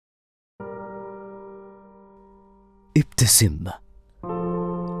ابتسم،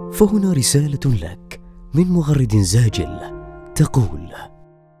 فهنا رسالة لك من مغرد زاجل تقول: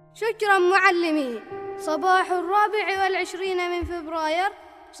 شكرا معلمي. صباح 24 من فبراير،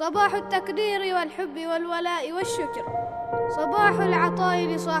 صباح التقدير والحب والولاء والشكر، صباح العطاء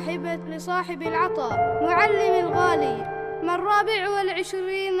لصاحب العطاء. معلمي الغالي، ما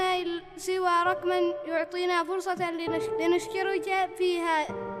 24 سوى رقما يعطينا فرصة لنشكرك فيها.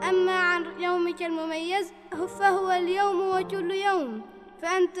 أما عن يومك المميز فهو اليوم وكل يوم،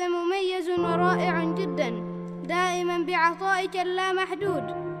 فأنت مميز ورائع جدا، دائما بعطائك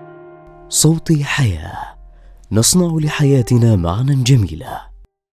اللامحدود. صوتي حياة، نصنع لحياتنا معنا جميلة.